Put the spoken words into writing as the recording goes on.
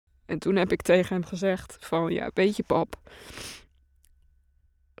En toen heb ik tegen hem gezegd van, ja, weet je pap,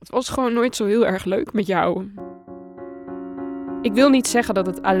 het was gewoon nooit zo heel erg leuk met jou. Ik wil niet zeggen dat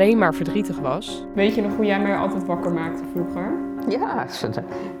het alleen maar verdrietig was. Weet je nog hoe jij mij altijd wakker maakte vroeger? Ja,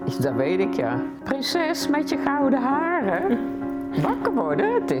 dat weet ik, ja. Prinses met je gouden haren. Wakker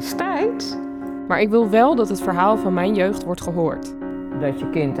worden, het is tijd. Maar ik wil wel dat het verhaal van mijn jeugd wordt gehoord. Dat je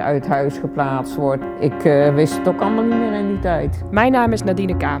kind uit huis geplaatst wordt. Ik wist het ook allemaal niet meer in die tijd. Mijn naam is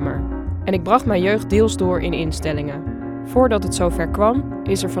Nadine Kamer en ik bracht mijn jeugd deels door in instellingen. Voordat het zover kwam,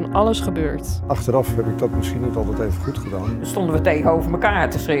 is er van alles gebeurd. Achteraf heb ik dat misschien niet altijd even goed gedaan. Dan stonden we tegenover elkaar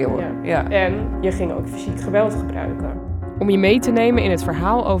te schreeuwen. Ja. En je ging ook fysiek geweld gebruiken. Om je mee te nemen in het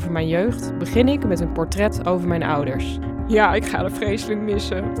verhaal over mijn jeugd, begin ik met een portret over mijn ouders. Ja, ik ga er vreselijk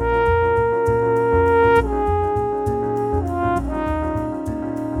missen.